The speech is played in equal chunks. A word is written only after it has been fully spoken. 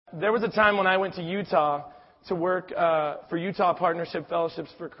There was a time when I went to Utah to work for Utah Partnership Fellowships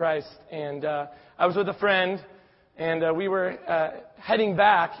for Christ, and I was with a friend, and we were heading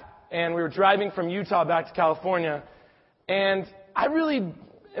back, and we were driving from Utah back to California, and I really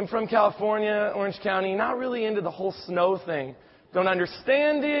am from California, Orange County, not really into the whole snow thing. Don't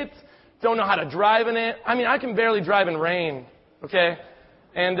understand it, don't know how to drive in it. I mean, I can barely drive in rain, okay?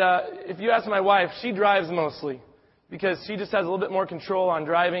 And if you ask my wife, she drives mostly, because she just has a little bit more control on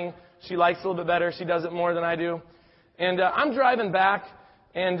driving. She likes it a little bit better. She does it more than I do. And I'm driving back,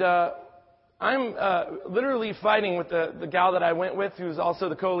 and I'm literally fighting with the gal that I went with, who's also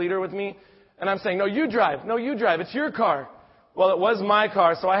the co-leader with me. And I'm saying, no, you drive. No, you drive. It's your car. Well, it was my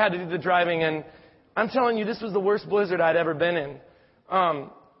car, so I had to do the driving. And I'm telling you, this was the worst blizzard I'd ever been in.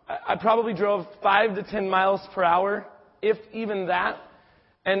 I probably drove 5 to 10 miles per hour, if even that.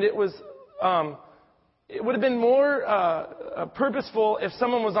 And it was... It would have been more purposeful if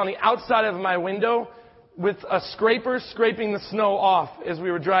someone was on the outside of my window with a scraper scraping the snow off as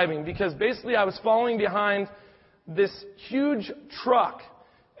we were driving. Because basically I was following behind this huge truck,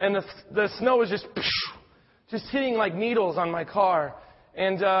 and the snow was just hitting like needles on my car.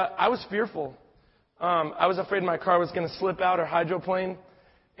 And I was fearful. I was afraid my car was going to slip out or hydroplane.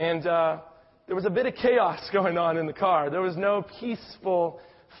 And there was a bit of chaos going on in the car. There was no peaceful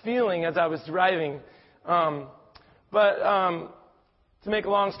feeling as I was driving. But to make a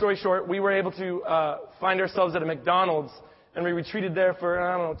long story short, we were able to find ourselves at a McDonald's, and we retreated there for,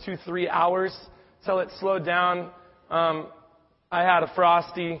 2-3 hours till it slowed down. I had a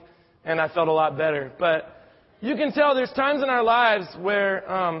Frosty, and I felt a lot better. But you can tell there's times in our lives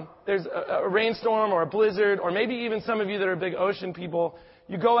where there's a rainstorm or a blizzard, or maybe even some of you that are big ocean people,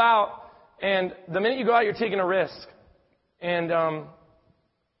 you go out, and the minute you go out, you're taking a risk. And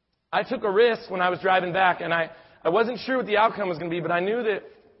I took a risk when I was driving back, and I wasn't sure what the outcome was going to be, but I knew that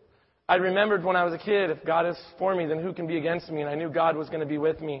I remembered when I was a kid, if God is for me, then who can be against me? And I knew God was going to be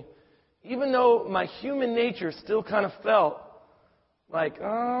with me. Even though my human nature still kind of felt like,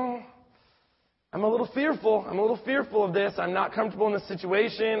 oh, I'm a little fearful. I'm a little fearful of this. I'm not comfortable in this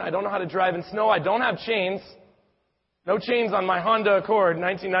situation. I don't know how to drive in snow. I don't have chains. No chains on my Honda Accord,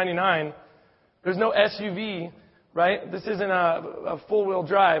 1999. There's no SUV, right? This isn't a full-wheel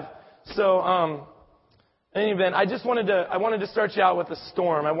drive. So, in any event, I wanted to start you out with a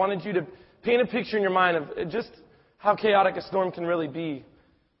storm. I wanted you to paint a picture in your mind of just how chaotic a storm can really be.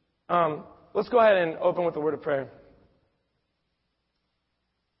 Let's go ahead and open with a word of prayer.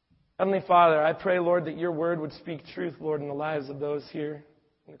 Heavenly Father, I pray, Lord, that your word would speak truth, Lord, in the lives of those here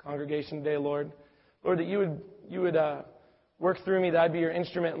in the congregation today, Lord. Lord, that you would work through me, that I'd be your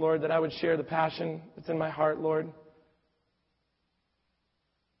instrument, Lord, that I would share the passion that's in my heart, Lord.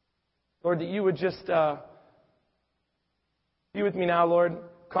 Lord, that you would just be with me now, Lord.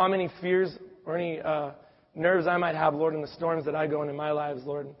 Calm any fears or any nerves I might have, Lord, in the storms that I go in my lives,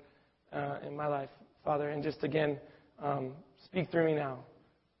 Lord, in my life, Father. And just again, speak through me now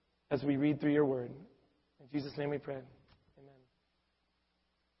as we read through your word. In Jesus' name we pray. Amen.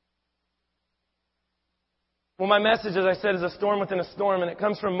 Well, my message, as I said, is a storm within a storm, and it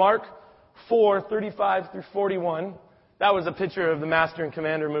comes from Mark 4:35 through 41. That was a picture of the Master and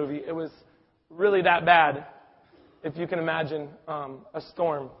Commander movie. It was really that bad, if you can imagine a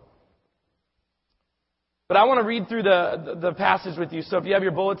storm. But I want to read through the passage with you. So if you have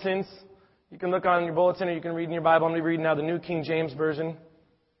your bulletins, you can look on your bulletin or you can read in your Bible. I'm going to be reading now the New King James Version.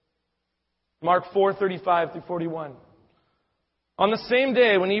 Mark 4:35 through 41. On the same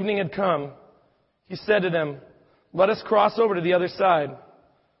day when evening had come, he said to them, "Let us cross over to the other side."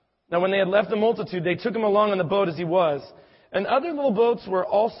 Now when they had left the multitude, they took him along on the boat as he was. And other little boats were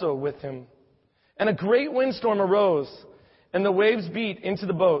also with him. And a great windstorm arose, and the waves beat into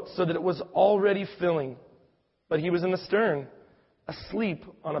the boat, so that it was already filling. But he was in the stern, asleep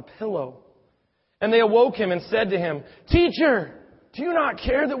on a pillow. And they awoke him and said to him, "Teacher, do you not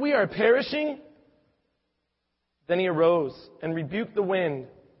care that we are perishing?" Then he arose and rebuked the wind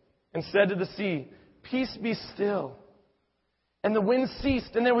and said to the sea, "Peace, be still." And the wind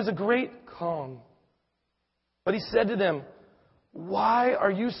ceased, and there was a great calm. But he said to them, "Why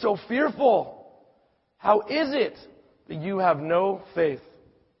are you so fearful? How is it that you have no faith?"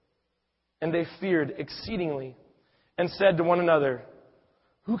 And they feared exceedingly and said to one another,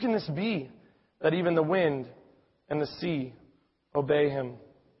 "Who can this be that even the wind and the sea obey him?"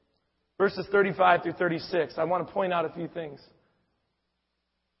 Verses 35 through 36, I want to point out a few things.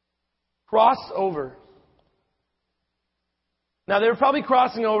 Cross over. Now, they were probably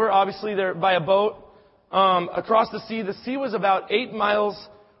crossing over, obviously, they're by a boat across the sea. The sea was about 8 miles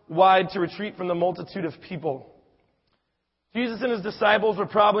wide to retreat from the multitude of people. Jesus and his disciples were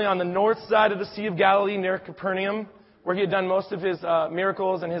probably on the north side of the Sea of Galilee near Capernaum, where he had done most of his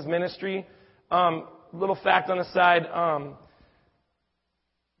miracles and his ministry. Little fact on the side,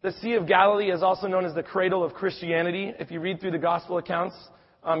 the Sea of Galilee is also known as the cradle of Christianity. If you read through the gospel accounts,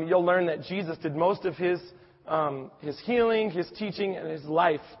 you'll learn that Jesus did most of his healing, his teaching, and his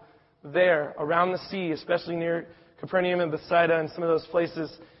life there around the sea, especially near Capernaum and Bethsaida and some of those places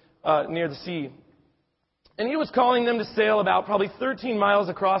near the sea. And he was calling them to sail about probably 13 miles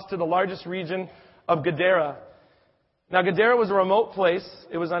across to the largest region of Gadara. Now, Gadara was a remote place.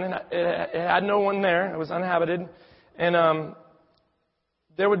 It had no one there. It was uninhabited. And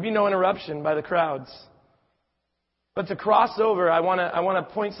there would be no interruption by the crowds. But to cross over, I want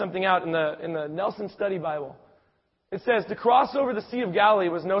to point something out in the Nelson Study Bible. It says, to cross over the Sea of Galilee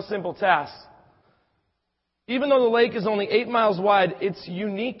was no simple task. Even though the lake is only 8 miles wide, its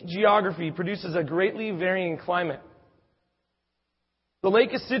unique geography produces a greatly varying climate. The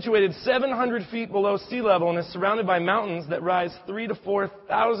lake is situated 700 feet below sea level and is surrounded by mountains that rise 3,000 to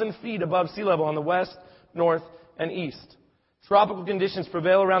 4,000 feet above sea level on the west, north, and east. Tropical conditions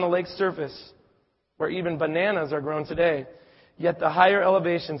prevail around the lake's surface, where even bananas are grown today. Yet the higher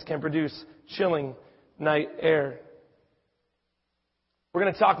elevations can produce chilling night air. We're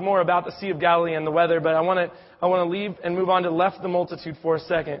going to talk more about the Sea of Galilee and the weather, but I want to leave and move on to left the multitude for a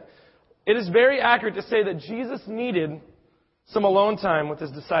second. It is very accurate to say that Jesus needed some alone time with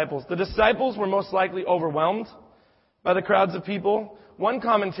his disciples. The disciples were most likely overwhelmed by the crowds of people. One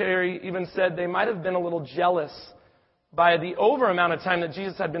commentary even said they might have been a little jealous by the over amount of time that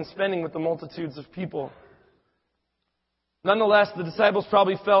Jesus had been spending with the multitudes of people. Nonetheless, the disciples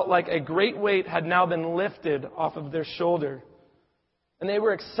probably felt like a great weight had now been lifted off of their shoulder. And they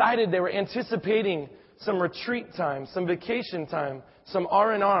were excited. They were anticipating some retreat time, some vacation time, some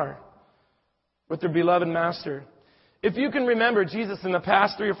R&R with their beloved master. If you can remember Jesus in the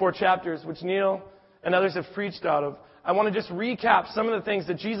past 3 or 4 chapters, which Neil and others have preached out of, I want to just recap some of the things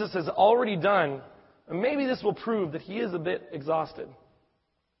that Jesus has already done. And maybe this will prove that he is a bit exhausted.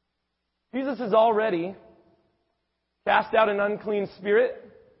 Jesus has already cast out an unclean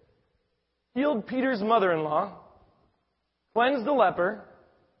spirit, healed Peter's mother-in-law, cleansed a leper,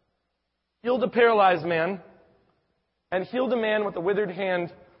 healed a paralyzed man, and healed a man with a withered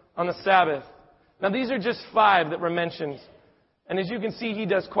hand on the Sabbath. Now, these are just 5 that were mentioned. And as you can see, he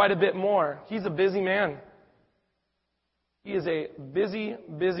does quite a bit more. He's a busy man. He is a busy,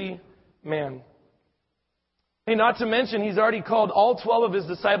 busy man. Hey, not to mention, he's already called all 12 of his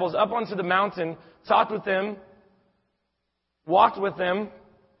disciples up onto the mountain, talked with them, walked with them.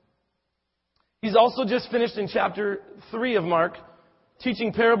 He's also just finished in chapter 3 of Mark,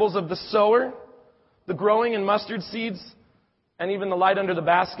 teaching parables of the sower, the growing in mustard seeds, and even the light under the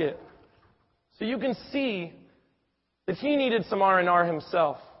basket. So you can see that he needed some R&R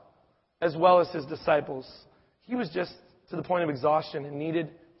himself, as well as his disciples. He was just to the point of exhaustion and needed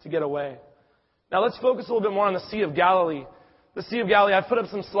to get away. Now let's focus a little bit more on the Sea of Galilee. The Sea of Galilee, I've put up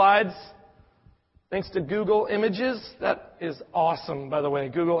some slides thanks to Google Images. That is awesome, by the way,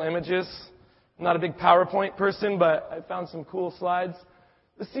 Google Images. I'm not a big PowerPoint person, but I found some cool slides.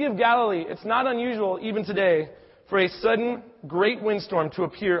 The Sea of Galilee, it's not unusual even today for a sudden great windstorm to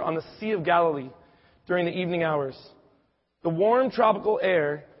appear on the Sea of Galilee during the evening hours. The warm tropical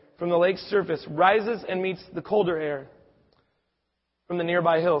air from the lake's surface rises and meets the colder air from the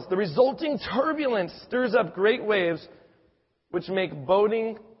nearby hills. The resulting turbulence stirs up great waves which make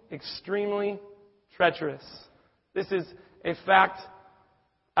boating extremely treacherous. This is a fact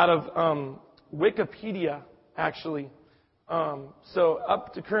out of Wikipedia, actually. So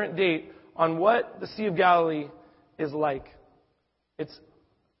up to current date on what the Sea of Galilee is like. It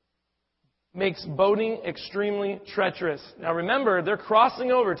makes boating extremely treacherous. Now remember, they're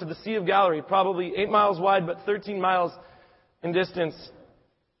crossing over to the Sea of Galilee, probably 8 miles wide, but 13 miles in distance.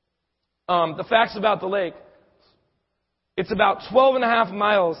 The facts about the lake. It's about 12.5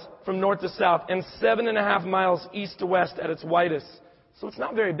 miles from north to south and 7.5 miles east to west at its widest. So it's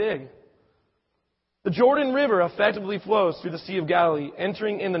not very big. The Jordan River effectively flows through the Sea of Galilee,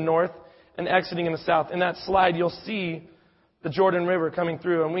 entering in the north and exiting in the south. In that slide, you'll see the Jordan River coming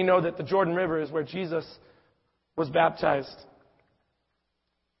through. And we know that the Jordan River is where Jesus was baptized.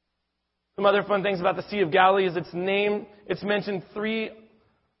 Some other fun things about the Sea of Galilee is its name. It's mentioned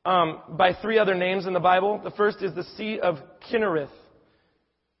by 3 other names in the Bible. The first is the Sea of Kinnereth.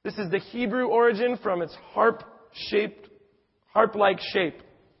 This is the Hebrew origin from its harp-like shape.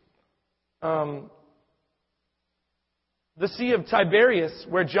 The Sea of Tiberias,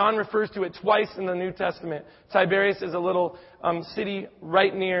 where John refers to it twice in the New Testament. Tiberias is a little city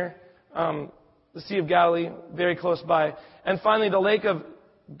right near the Sea of Galilee, very close by. And finally, the Lake of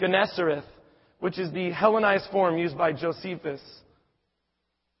Gennesareth, which is the Hellenized form used by Josephus.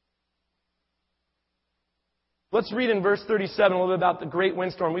 Let's read in verse 37 a little bit about the great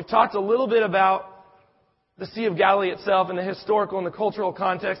windstorm. We've talked a little bit about the Sea of Galilee itself and the historical and the cultural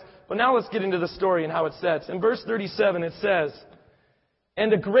context, but now let's get into the story and how it sets. In verse 37 it says,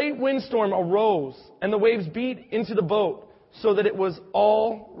 "And a great windstorm arose, and the waves beat into the boat, so that it was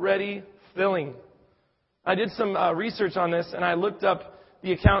already filling." I did some research on this, and I looked up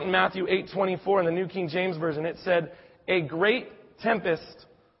the account in Matthew 8:24 in the New King James Version. It said, "A great tempest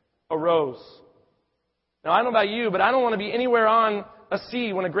arose." Now, I don't know about you, but I don't want to be anywhere on a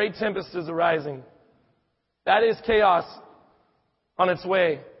sea when a great tempest is arising. That is chaos on its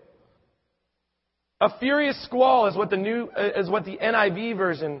way. A furious squall is what the NIV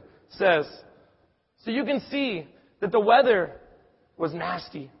version says. So you can see that the weather was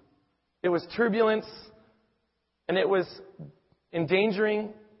nasty. It was turbulence, and it was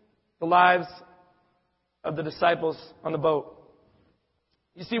endangering the lives of the disciples on the boat.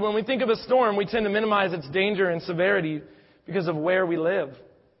 You see, when we think of a storm, we tend to minimize its danger and severity because of where we live.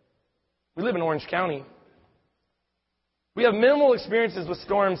 We live in Orange County. We have minimal experiences with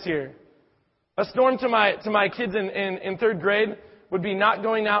storms here. A storm to my kids in third grade would be not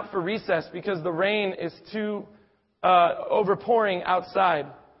going out for recess because the rain is too overpouring outside.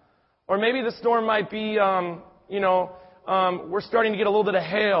 Or maybe the storm might be, we're starting to get a little bit of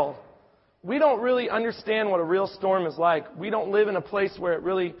hail. We don't really understand what a real storm is like. We don't live in a place where it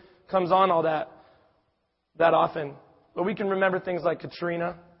really comes on all that often. But we can remember things like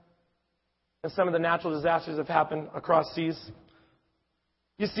Katrina and some of the natural disasters that have happened across seas.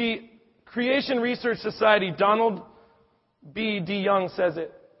 You see, Creation Research Society, Donald B. D. Young says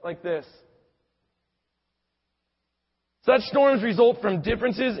it like this. "Such storms result from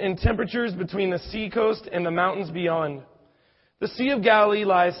differences in temperatures between the seacoast and the mountains beyond. The Sea of Galilee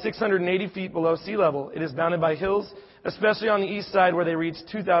lies 680 feet below sea level. It is bounded by hills, especially on the east side where they reach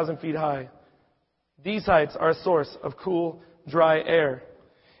 2,000 feet high. These heights are a source of cool, dry air.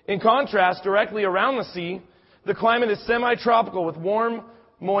 In contrast, directly around the sea, the climate is semi-tropical with warm,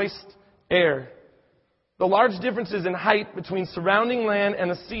 moist air. The large differences in height between surrounding land and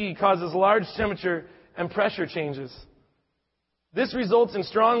the sea causes large temperature and pressure changes. This results in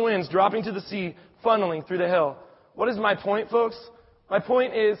strong winds dropping to the sea, funneling through the hill." What is my point, folks? My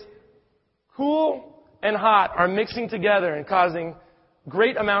point is cool and hot are mixing together and causing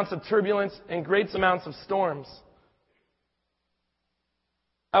great amounts of turbulence and great amounts of storms.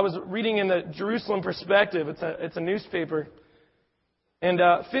 I was reading in the Jerusalem Perspective. It's a newspaper.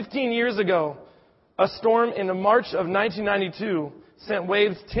 And 15 years ago, a storm in March of 1992 sent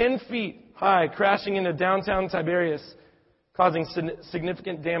waves 10 feet high crashing into downtown Tiberias, causing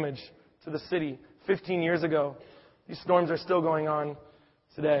significant damage to the city 15 years ago. These storms are still going on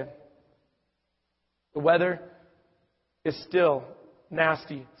today. The weather is still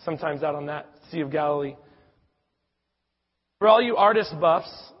nasty sometimes out on that Sea of Galilee. For all you artist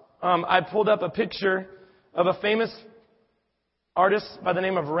buffs, I pulled up a picture of a famous artist by the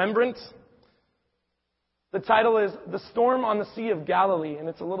name of Rembrandt. The title is "The Storm on the Sea of Galilee," and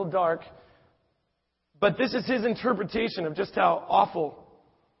it's a little dark. But this is his interpretation of just how awful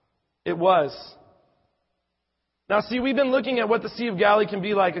it was. Now, see, we've been looking at what the Sea of Galilee can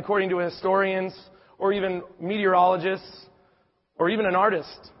be like according to historians or even meteorologists or even an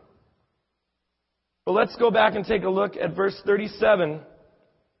artist. But let's go back and take a look at verse 37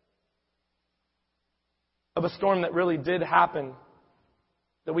 of a storm that really did happen,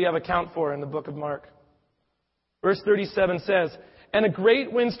 that we have account for in the book of Mark. Verse 37 says, "And a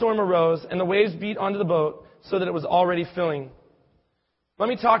great windstorm arose, and the waves beat onto the boat, so that it was already filling." Let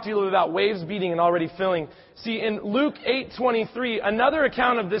me talk to you a little bit about waves beating and already filling. See, in Luke 8:23, another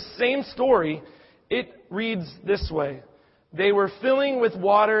account of this same story, it reads this way. "They were filling with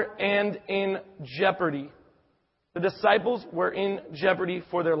water and in jeopardy." The disciples were in jeopardy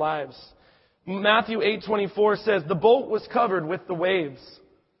for their lives. Matthew 8:24 says, "The boat was covered with the waves."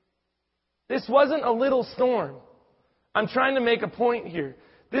 This wasn't a little storm. I'm trying to make a point here.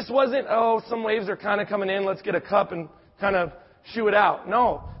 This wasn't, some waves are kind of coming in, let's get a cup and kind of shoo it out.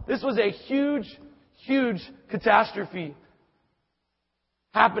 No, this was a huge, huge catastrophe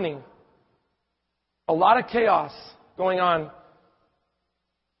happening. A lot of chaos going on.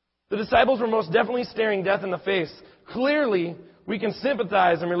 The disciples were most definitely staring death in the face. Clearly, we can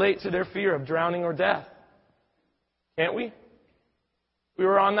sympathize and relate to their fear of drowning or death. Can't we? If we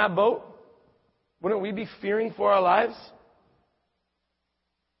were on that boat, wouldn't we be fearing for our lives?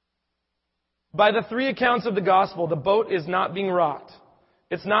 By the three accounts of the gospel, the boat is not being rocked.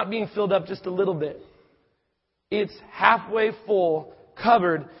 It's not being filled up just a little bit. It's halfway full,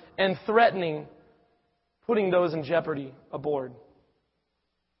 covered, and threatening, putting those in jeopardy aboard.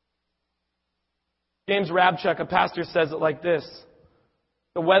 James Rabchuk, a pastor, says it like this: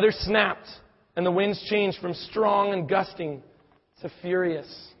 the weather snapped and the winds changed from strong and gusting to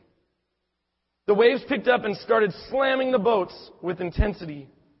furious. The waves picked up and started slamming the boats with intensity.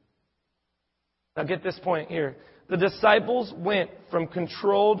 Now get this point here. The disciples went from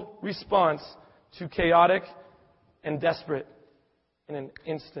controlled response to chaotic and desperate in an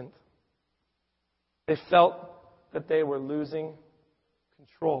instant. They felt that they were losing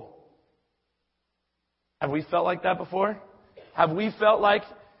control. Have we felt like that before? Have we felt like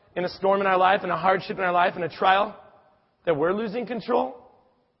in a storm in our life, in a hardship in our life, in a trial, that we're losing control?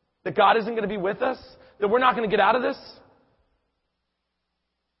 That God isn't going to be with us? That we're not going to get out of this?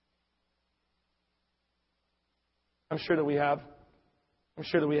 I'm sure that we have. I'm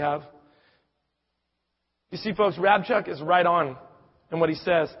sure that we have. You see, folks, Rabchuk is right on in what he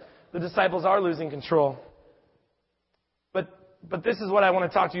says. The disciples are losing control. But this is what I want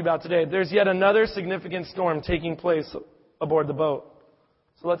to talk to you about today. There's yet another significant storm taking place aboard the boat.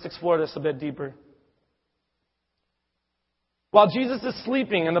 So let's explore this a bit deeper. While Jesus is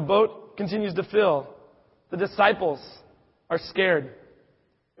sleeping and the boat continues to fill, the disciples are scared.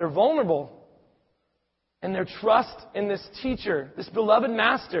 They're vulnerable. And their trust in this teacher, this beloved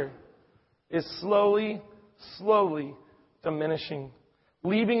master, is slowly diminishing,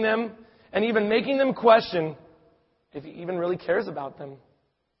 leaving them and even making them question if he even really cares about them. If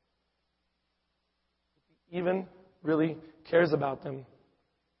he even really cares about them.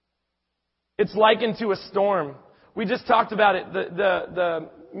 It's likened to a storm. We just talked about it, the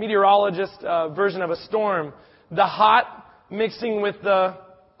meteorologist version of a storm. The hot mixing with the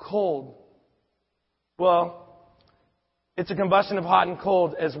cold. Well, it's a combustion of hot and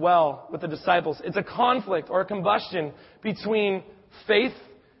cold as well with the disciples. It's a conflict or a combustion between faith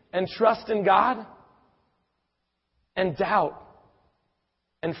and trust in God and doubt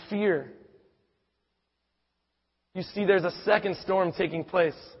and fear. You see, there's a second storm taking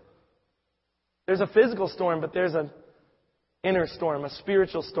place. There's a physical storm, but there's an inner storm, a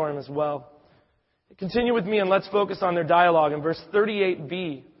spiritual storm as well. Continue with me and let's focus on their dialogue in verse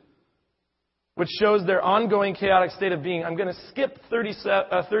 38b, which shows their ongoing chaotic state of being. I'm going to skip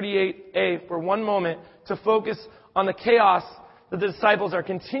 38a for one moment to focus on the chaos that the disciples are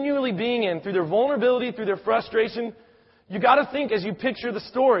continually being in through their vulnerability, through their frustration. You got to think as you picture the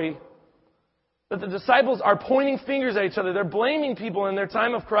story that the disciples are pointing fingers at each other. They're blaming people in their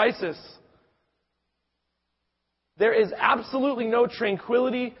time of crisis. There is absolutely no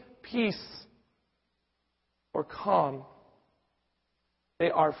tranquility, peace, or calm. They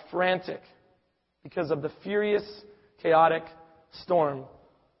are frantic because of the furious, chaotic storm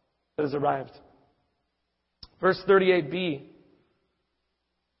that has arrived. Verse 38b.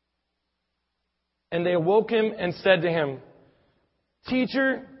 And they awoke him and said to him,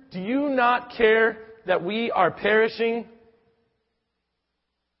 "Teacher, do you not care that we are perishing?"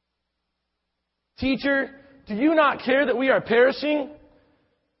 Teacher, do you not care that we are perishing?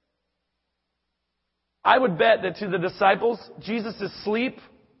 I would bet that to the disciples, Jesus' sleep,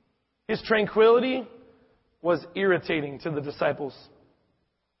 his tranquility, was irritating to the disciples.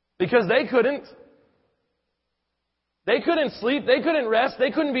 Because they couldn't. They couldn't sleep. They couldn't rest.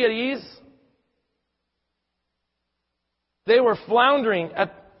 They couldn't be at ease. They were floundering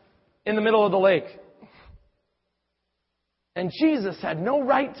in the middle of the lake. And Jesus had no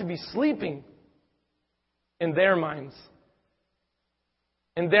right to be sleeping in their minds.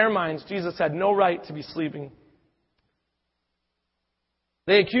 In their minds, Jesus had no right to be sleeping.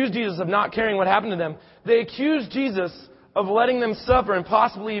 They accused Jesus of not caring what happened to them. They accused Jesus of letting them suffer and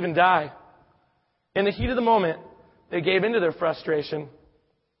possibly even die. In the heat of the moment, they gave into their frustration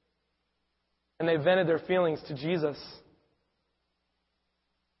and they vented their feelings to Jesus.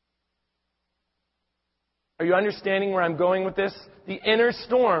 Are you understanding where I'm going with this? The inner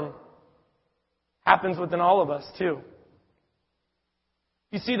storm happens within all of us too.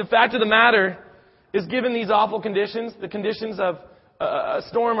 You see, the fact of the matter is, given these awful conditions, the conditions of a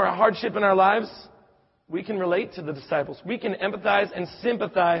storm or a hardship in our lives, we can relate to the disciples. We can empathize and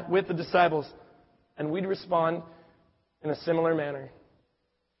sympathize with the disciples. And we'd respond in a similar manner.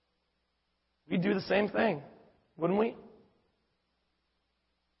 We'd do the same thing, wouldn't we?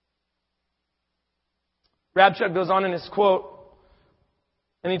 Rabchuk goes on in his quote,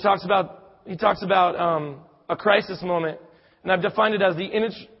 and he talks about a crisis moment. And I've defined it as the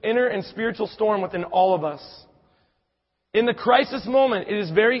inner and spiritual storm within all of us. In the crisis moment, it is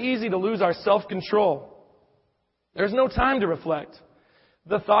very easy to lose our self-control. There's no time to reflect.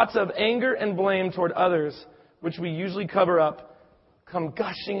 The thoughts of anger and blame toward others, which we usually cover up, come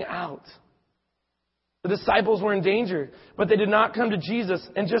gushing out. The disciples were in danger, but they did not come to Jesus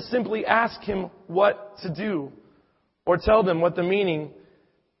and just simply ask him what to do or tell them what the meaning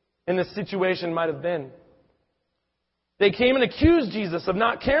in this situation might have been. They came and accused Jesus of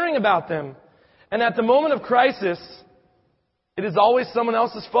not caring about them. And at the moment of crisis, it is always someone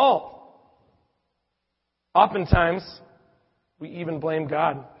else's fault. Oftentimes, we even blame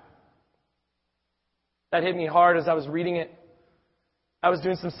God. That hit me hard as I was reading it. I was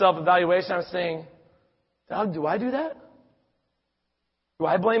doing some self-evaluation. I was saying, Doug, do I do that? Do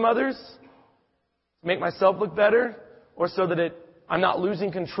I blame others to make myself look better or so that I'm not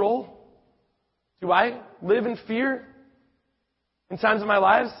losing control? Do I live in fear in times of my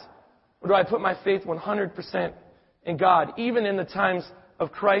lives? Or do I put my faith 100% in God, even in the times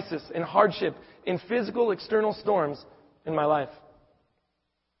of crisis and hardship, in physical external storms in my life?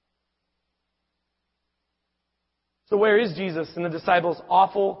 So where is Jesus in the disciples'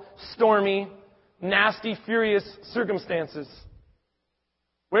 awful, stormy, nasty, furious circumstances?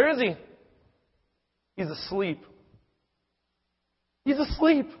 Where is he? He's asleep. He's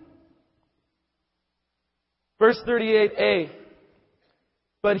asleep. Verse 38a.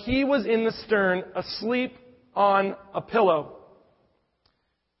 But he was in the stern, asleep on a pillow.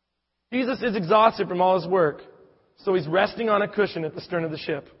 Jesus is exhausted from all his work, so he's resting on a cushion at the stern of the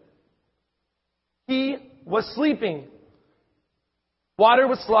ship. He was sleeping. Water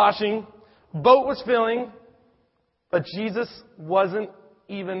was sloshing. Boat was filling. But Jesus wasn't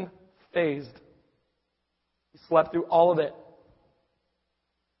even fazed. He slept through all of it.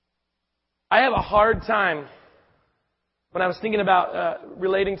 I have a hard time, when I was thinking about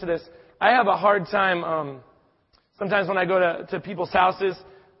relating to this, I have a hard time sometimes when I go to people's houses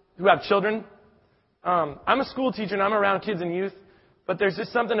who have children. I'm a school teacher and I'm around kids and youth, but there's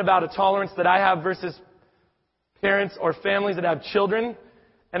just something about a tolerance that I have versus parents or families that have children.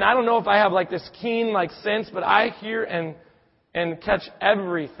 And I don't know if I have this keen sense, but I hear and catch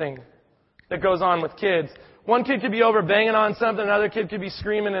everything that goes on with kids. One kid could be over banging on something, another kid could be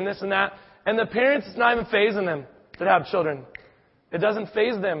screaming and this and that. And the parents, it's not even fazing them that have children. It doesn't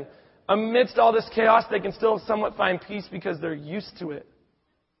faze them. Amidst all this chaos, they can still somewhat find peace because they're used to it.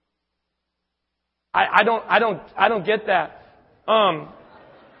 I don't get that.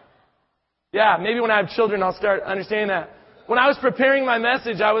 Yeah, maybe when I have children, I'll start understanding that. When I was preparing my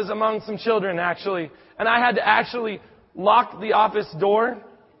message, I was among some children, actually. And I had to actually lock the office door,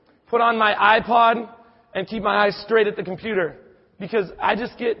 put on my iPod, and keep my eyes straight at the computer. Because I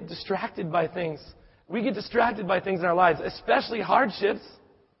just get distracted by things. We get distracted by things in our lives, especially hardships.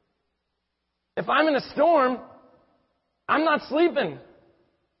 If I'm in a storm, I'm not sleeping.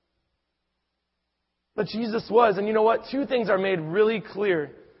 But Jesus was. And you know what? Two things are made really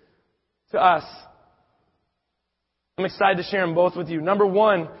clear to us. I'm excited to share them both with you. Number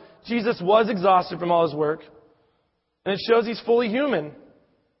one, Jesus was exhausted from all his work. And it shows he's fully human.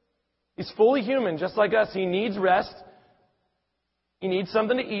 He's fully human, just like us. He needs rest. He needs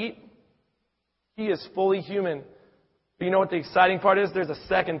something to eat. He is fully human. But you know what the exciting part is? There's a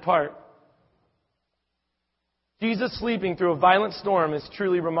second part. Jesus sleeping through a violent storm is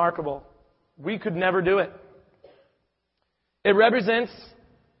truly remarkable. We could never do it. It represents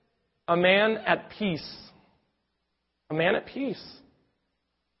a man at peace. A man at peace.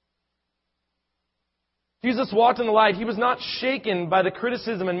 Jesus walked in the light. He was not shaken by the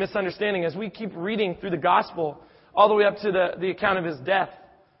criticism and misunderstanding as we keep reading through the gospel all the way up to the account of his death,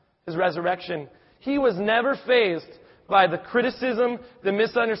 his resurrection. He was never fazed by the criticism, the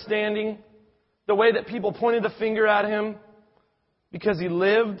misunderstanding, the way that people pointed the finger at him, because he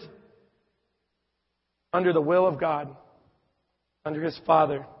lived under the will of God, under his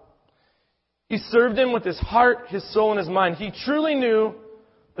Father. He served him with his heart, his soul, and his mind. He truly knew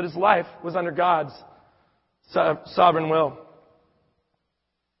that his life was under God's sovereign will.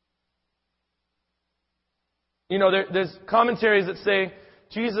 You know, there's commentaries that say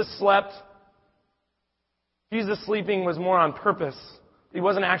Jesus slept. Jesus sleeping was more on purpose. He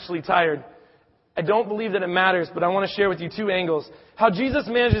wasn't actually tired. I don't believe that it matters, but I want to share with you two angles. How Jesus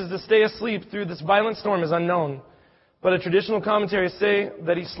manages to stay asleep through this violent storm is unknown. But a traditional commentaries say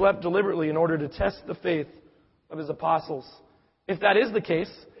that he slept deliberately in order to test the faith of his apostles. If that is the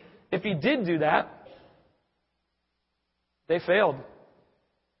case, if he did do that, they failed.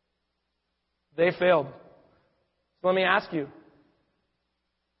 They failed. So let me ask you,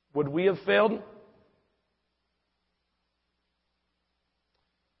 would we have failed?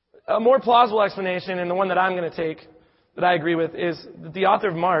 A more plausible explanation, and the one that I'm going to take, that I agree with, is that the author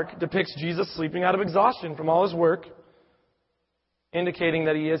of Mark depicts Jesus sleeping out of exhaustion from all his work. indicating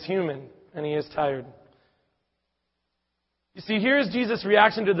that he is human and he is tired. You see, here is Jesus'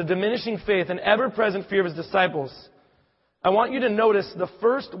 reaction to the diminishing faith and ever-present fear of his disciples. I want you to notice the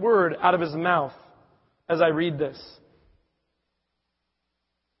first word out of his mouth as I read this.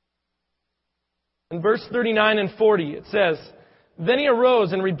 In verse 39 and 40, it says, "Then he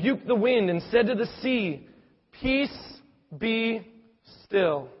arose and rebuked the wind and said to the sea, 'Peace, be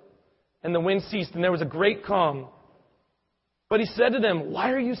still.' And the wind ceased, and there was a great calm. But he said to them,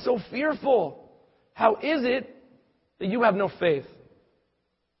 'Why are you so fearful? How is it that you have no faith?'"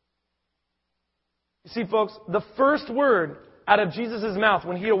 You see, folks, the first word out of Jesus' mouth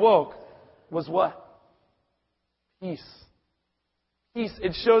when he awoke was what? Peace. Peace.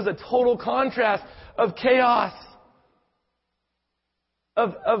 It shows a total contrast of chaos,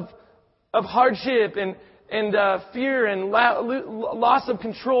 of hardship and fear and loss of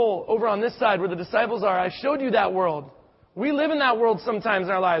control over on this side where the disciples are. I showed you that world. We live in that world sometimes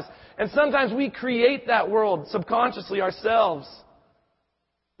in our lives. And sometimes we create that world subconsciously ourselves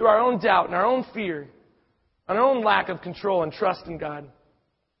through our own doubt and our own fear, and our own lack of control and trust in God.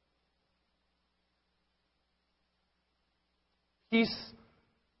 Peace,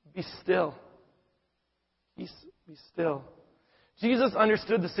 be still. Peace, be still. Jesus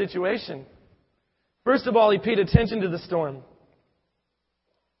understood the situation. First of all, he paid attention to the storm.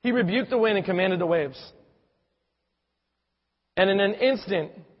 He rebuked the wind and commanded the waves. And in an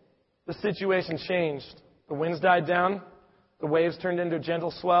instant, the situation changed. The winds died down, the waves turned into a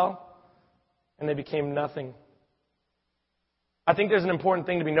gentle swell, and they became nothing. I think there's an important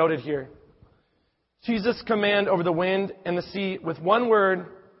thing to be noted here. Jesus' command over the wind and the sea with one word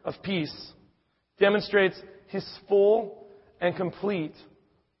of peace demonstrates his full and complete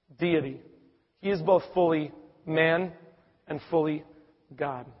deity. He is both fully man and fully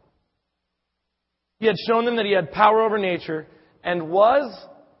God. He had shown them that he had power over nature and was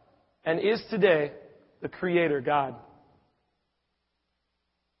and is today the Creator God.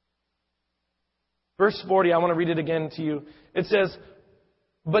 Verse 40, I want to read it again to you. It says,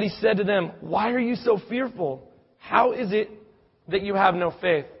 "But he said to them, 'Why are you so fearful? How is it that you have no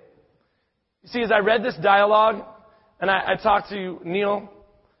faith?'" You see, as I read this dialogue, and I talked to Neil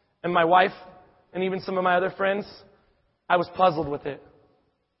and my wife and even some of my other friends, I was puzzled with it.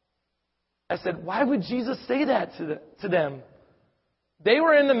 I said, why would Jesus say that to them? They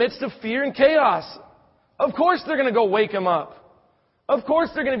were in the midst of fear and chaos. Of course they're going to go wake him up. Of course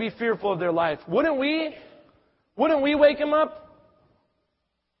they're going to be fearful of their life. Wouldn't we? Wouldn't we wake him up?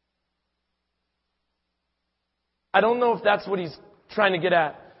 I don't know if that's what he's trying to get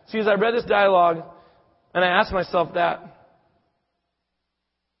at. See, as I read this dialogue, and I asked myself that,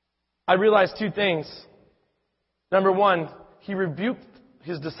 I realized two things. Number one, he rebuked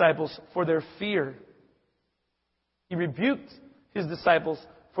his disciples for their fear. He rebuked his disciples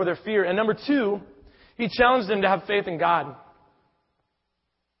for their fear. And number two, he challenged them to have faith in God.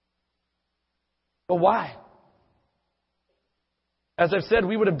 But why? As I've said,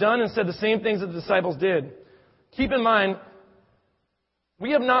 we would have done and said the same things that the disciples did. Keep in mind,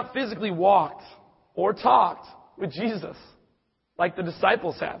 we have not physically walked or talked with Jesus like the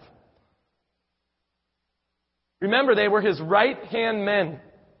disciples have. Remember, they were his right-hand men,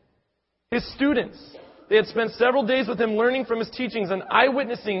 his students. They had spent several days with him learning from his teachings and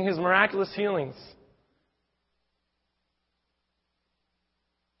eyewitnessing his miraculous healings.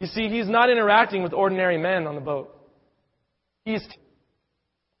 You see, he's not interacting with ordinary men on the boat.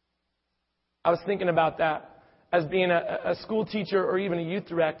 I was thinking about that as being a school teacher or even a youth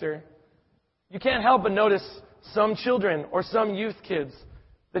director. You can't help but notice some children or some youth kids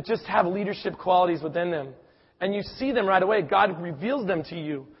that just have leadership qualities within them. And you see them right away. God reveals them to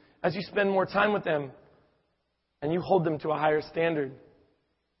you as you spend more time with them. And you hold them to a higher standard.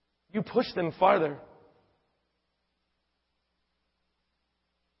 You push them farther.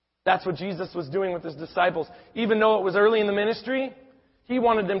 That's what Jesus was doing with his disciples. Even though it was early in the ministry, he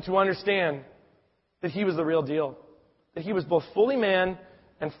wanted them to understand that he was the real deal. That he was both fully man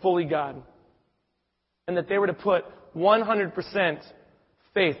and fully God. And that they were to put 100%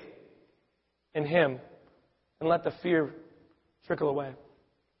 faith in him and let the fear trickle away.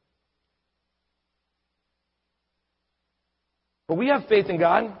 But we have faith in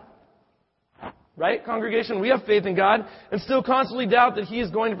God. Right, congregation? We have faith in God and still constantly doubt that he is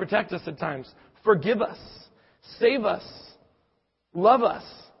going to protect us at times. Forgive us. Save us. Love us.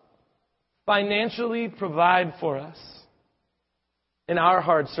 Financially provide for us in our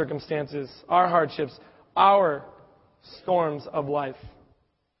hard circumstances, our hardships, our storms of life.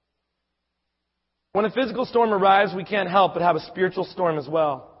 When a physical storm arrives, we can't help but have a spiritual storm as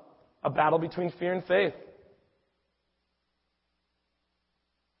well. A battle between fear and faith.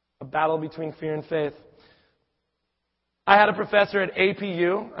 A battle between fear and faith. I had a professor at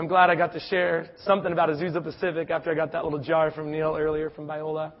APU. I'm glad I got to share something about Azusa Pacific after I got that little jar from Neil earlier from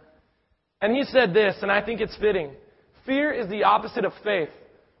Biola. And he said this, and I think it's fitting. Fear is the opposite of faith.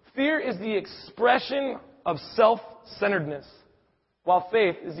 Fear is the expression of self-centeredness, while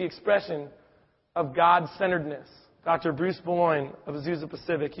faith is the expression of God-centeredness. Dr. Bruce Boulogne of Azusa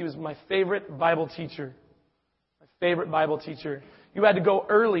Pacific, he was my favorite Bible teacher. My favorite Bible teacher. You had to go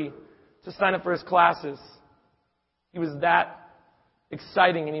early to sign up for his classes. He was that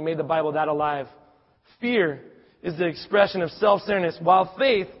exciting, and he made the Bible that alive. Fear is the expression of self-centeredness, while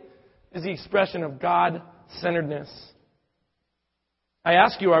faith is the expression of God-centeredness. I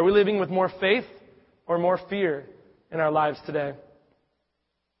ask you, are we living with more faith or more fear in our lives today?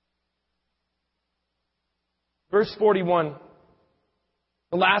 Verse 41,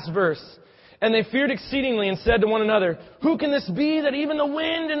 the last verse. And they feared exceedingly and said to one another, who can this be that even the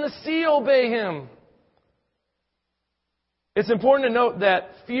wind and the sea obey him? It's important to note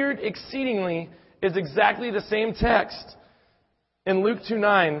that feared exceedingly is exactly the same text in Luke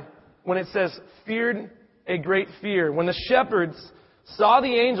 2:9 when it says, feared a great fear. When the shepherds saw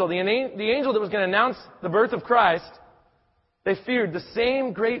the angel that was going to announce the birth of Christ, they feared the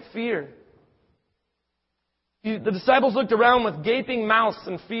same great fear. The disciples looked around with gaping mouths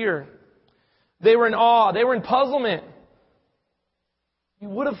in fear. They were in awe. They were in puzzlement. You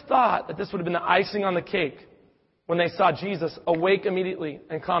would have thought that this would have been the icing on the cake when they saw Jesus awake immediately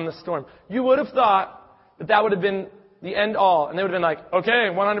and calm the storm. You would have thought that that would have been the end all. And they would have been like, okay,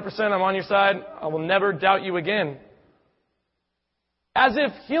 100% I'm on your side. I will never doubt you again. As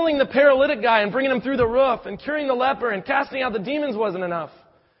if healing the paralytic guy and bringing him through the roof and curing the leper and casting out the demons wasn't enough.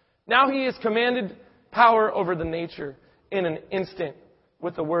 Now he has commanded power over the nature in an instant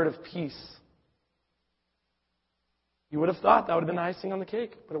with the word of peace. You would have thought that would have been icing on the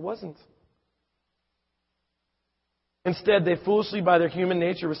cake, but it wasn't. Instead, they foolishly, by their human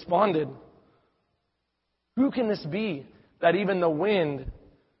nature, responded, who can this be that even the wind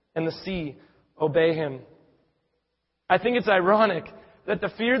and the sea obey him? I think it's ironic that the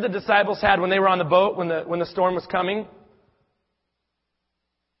fear the disciples had when they were on the boat, when the storm was coming,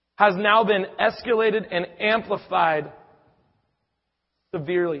 has now been escalated and amplified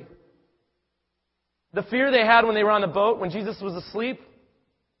severely. The fear they had when they were on the boat, when Jesus was asleep,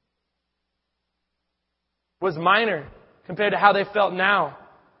 was minor compared to how they felt now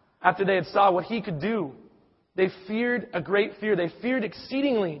after they had saw what he could do. They feared a great fear. They feared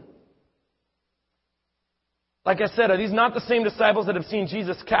exceedingly. Like I said, are these not the same disciples that have seen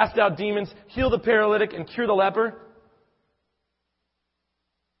Jesus cast out demons, heal the paralytic, and cure the leper?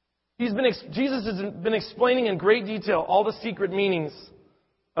 Jesus has been explaining in great detail all the secret meanings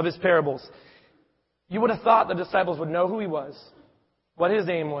of his parables. You would have thought the disciples would know who he was, what his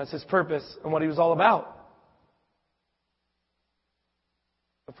aim was, his purpose, and what he was all about.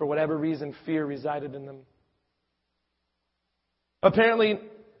 But for whatever reason, fear resided in them. Apparently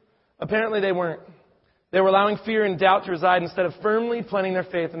they weren't. They were allowing fear and doubt to reside instead of firmly planting their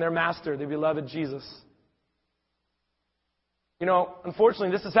faith in their master, the beloved Jesus. You know,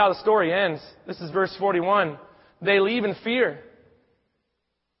 unfortunately, this is how the story ends. This is verse 41. They leave in fear.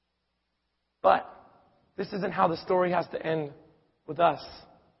 But this isn't how the story has to end with us.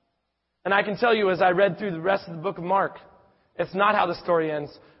 And I can tell you, as I read through the rest of the book of Mark, it's not how the story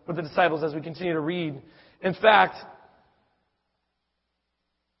ends with the disciples as we continue to read. In fact,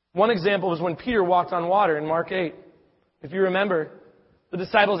 one example was when Peter walked on water in Mark 8. If you remember, the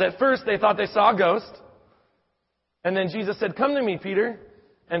disciples at first, they thought they saw a ghost. And then Jesus said, come to me, Peter.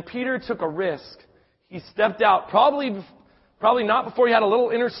 And Peter took a risk. He stepped out, probably not before he had a little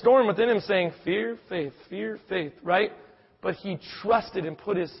inner storm within him saying, fear, faith, right? But he trusted and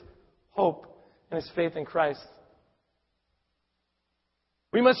put his hope and his faith in Christ.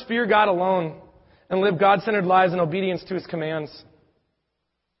 We must fear God alone and live God-centered lives in obedience to his commands.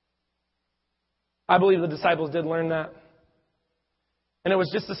 I believe the disciples did learn that. And it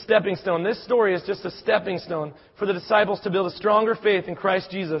was just a stepping stone. This story is just a stepping stone for the disciples to build a stronger faith in Christ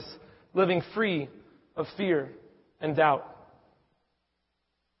Jesus, living free of fear and doubt.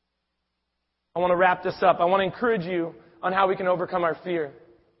 I want to wrap this up. I want to encourage you on how we can overcome our fear.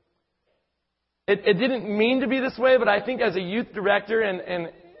 It didn't mean to be this way, but I think as a youth director and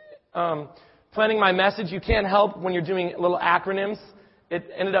planning my message, you can't help when you're doing little acronyms. It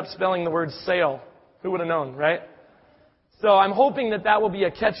ended up spelling the word SAIL. Who would have known, right? So I'm hoping that will be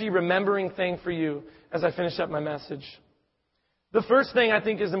a catchy remembering thing for you as I finish up my message. The first thing I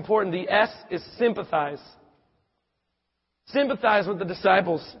think is important, the S, is sympathize. Sympathize with the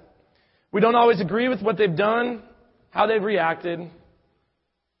disciples. We don't always agree with what they've done, how they've reacted.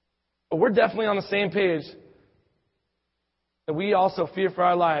 But we're definitely on the same page that we also fear for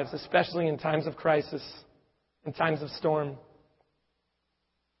our lives, especially in times of crisis, in times of storm.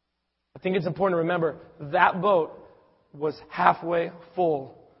 I think it's important to remember that boat was halfway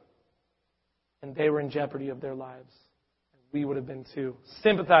full, and they were in jeopardy of their lives. We would have been too.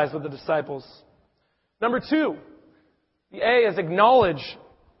 Sympathize with the disciples. Number 2, the A is acknowledge.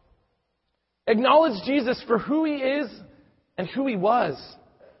 Acknowledge Jesus for who He is and who He was.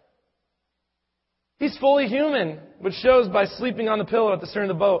 He's fully human, which shows by sleeping on the pillow at the stern of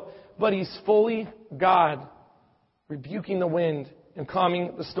the boat. But He's fully God, rebuking the wind and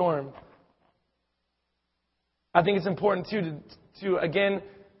calming the storm. I think it's important, too, to again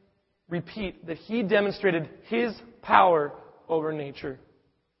repeat that He demonstrated His power over nature.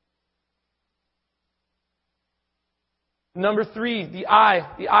 Number 3, the I.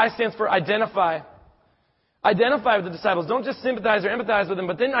 The I stands for identify. Identify with the disciples. Don't just sympathize or empathize with them,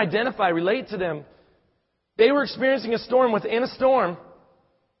 but then identify, relate to them. They were experiencing a storm within a storm.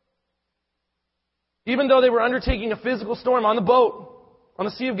 Even though they were undertaking a physical storm on the boat, on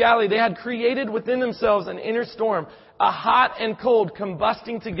the Sea of Galilee, they had created within themselves an inner storm, a hot and cold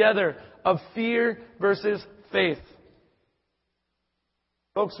combusting together of fear versus faith.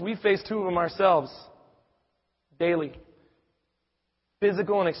 Folks, we face 2 of them ourselves daily.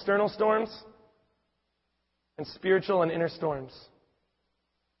 Physical and external storms, and spiritual and inner storms.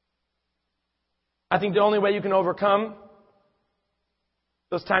 I think the only way you can overcome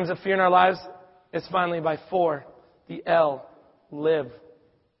those times of fear in our lives is finally by 4, the L, live.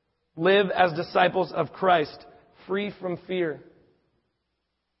 Live as disciples of Christ, free from fear.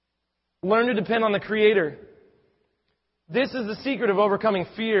 Learn to depend on the Creator. This is the secret of overcoming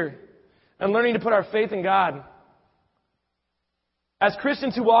fear and learning to put our faith in God. As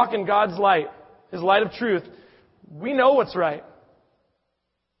Christians who walk in God's light, His light of truth, we know what's right.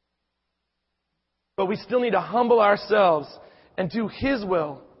 But we still need to humble ourselves and do His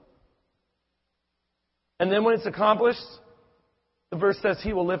will. And then when it's accomplished, the verse says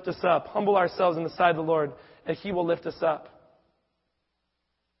He will lift us up. Humble ourselves in the sight of the Lord, and He will lift us up.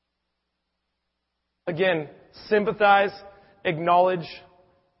 Again, sympathize, acknowledge,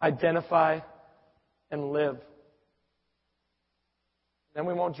 identify, and live. Then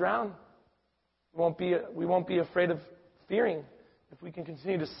we won't drown. We won't be afraid of fearing if we can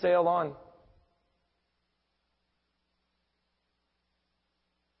continue to sail on.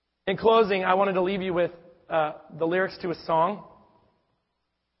 In closing, I wanted to leave you with the lyrics to a song.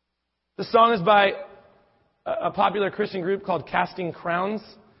 The song is by a popular Christian group called Casting Crowns.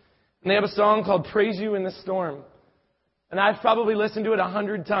 And they have a song called Praise You in the Storm. And I've probably listened to it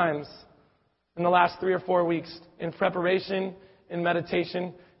 100 times in the last 3 or 4 weeks in preparation, in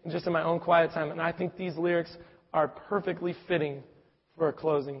meditation, and just in my own quiet time. And I think these lyrics are perfectly fitting for a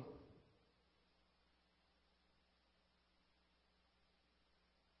closing.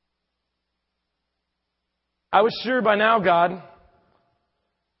 I was sure by now, God,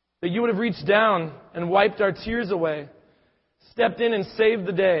 that You would have reached down and wiped our tears away, stepped in and saved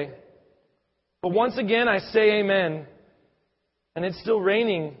the day. But once again I say amen, and it's still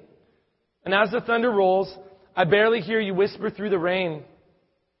raining. And as the thunder rolls, I barely hear You whisper through the rain,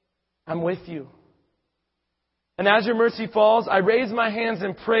 I'm with You. And as Your mercy falls, I raise my hands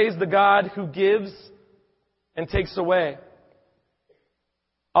and praise the God who gives and takes away.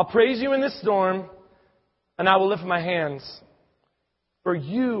 I'll praise You in this storm, and I will lift my hands. For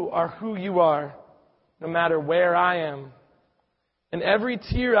You are who You are, no matter where I am. And every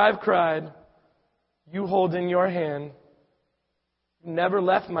tear I've cried, You hold in Your hand. You never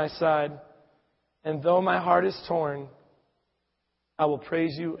left my side. And though my heart is torn, I will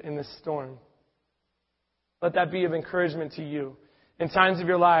praise You in this storm. Let that be of encouragement to you. In times of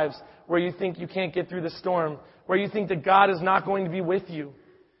your lives where you think you can't get through the storm, where you think that God is not going to be with you.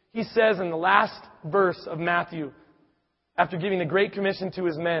 He says in the last verse of Matthew, after giving the Great Commission to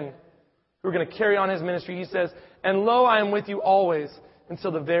His men who are going to carry on His ministry, He says, and lo, I am with you always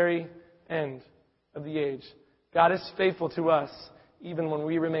until the very end of the age. God is faithful to us even when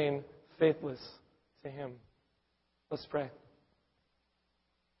we remain faithless to Him. Let's pray.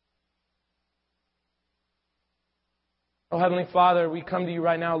 Oh, Heavenly Father, we come to You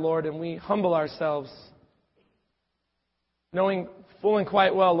right now, Lord, and we humble ourselves, knowing full and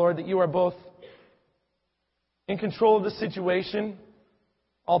quite well, Lord, that You are both in control of the situation,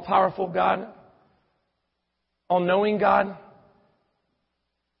 all-powerful God, all-knowing God,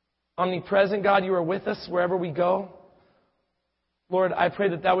 omnipresent God. You are with us wherever we go. Lord, I pray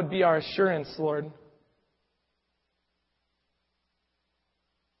that that would be our assurance, Lord,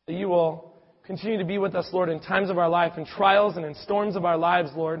 that You will continue to be with us, Lord, in times of our life, in trials and in storms of our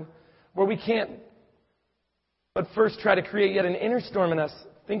lives, Lord, where we can't but first try to create yet an inner storm in us,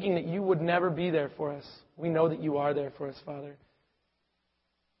 thinking that you would never be there for us. We know that you are there for us, Father.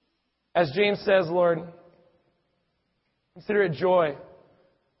 As James says, Lord, consider it joy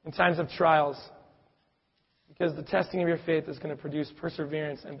in times of trials, because the testing of your faith is going to produce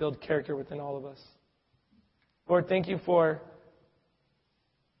perseverance and build character within all of us. Lord, thank you for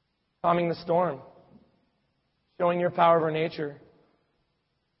calming the storm, showing your power over nature.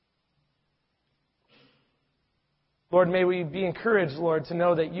 Lord, may we be encouraged, Lord, to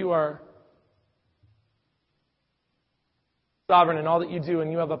know that you are sovereign in all that you do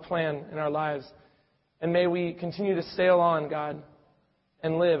and you have a plan in our lives. And may we continue to sail on, God,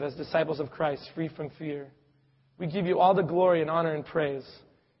 and live as disciples of Christ, free from fear. We give you all the glory and honor and praise.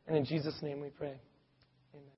 And in Jesus' name we pray.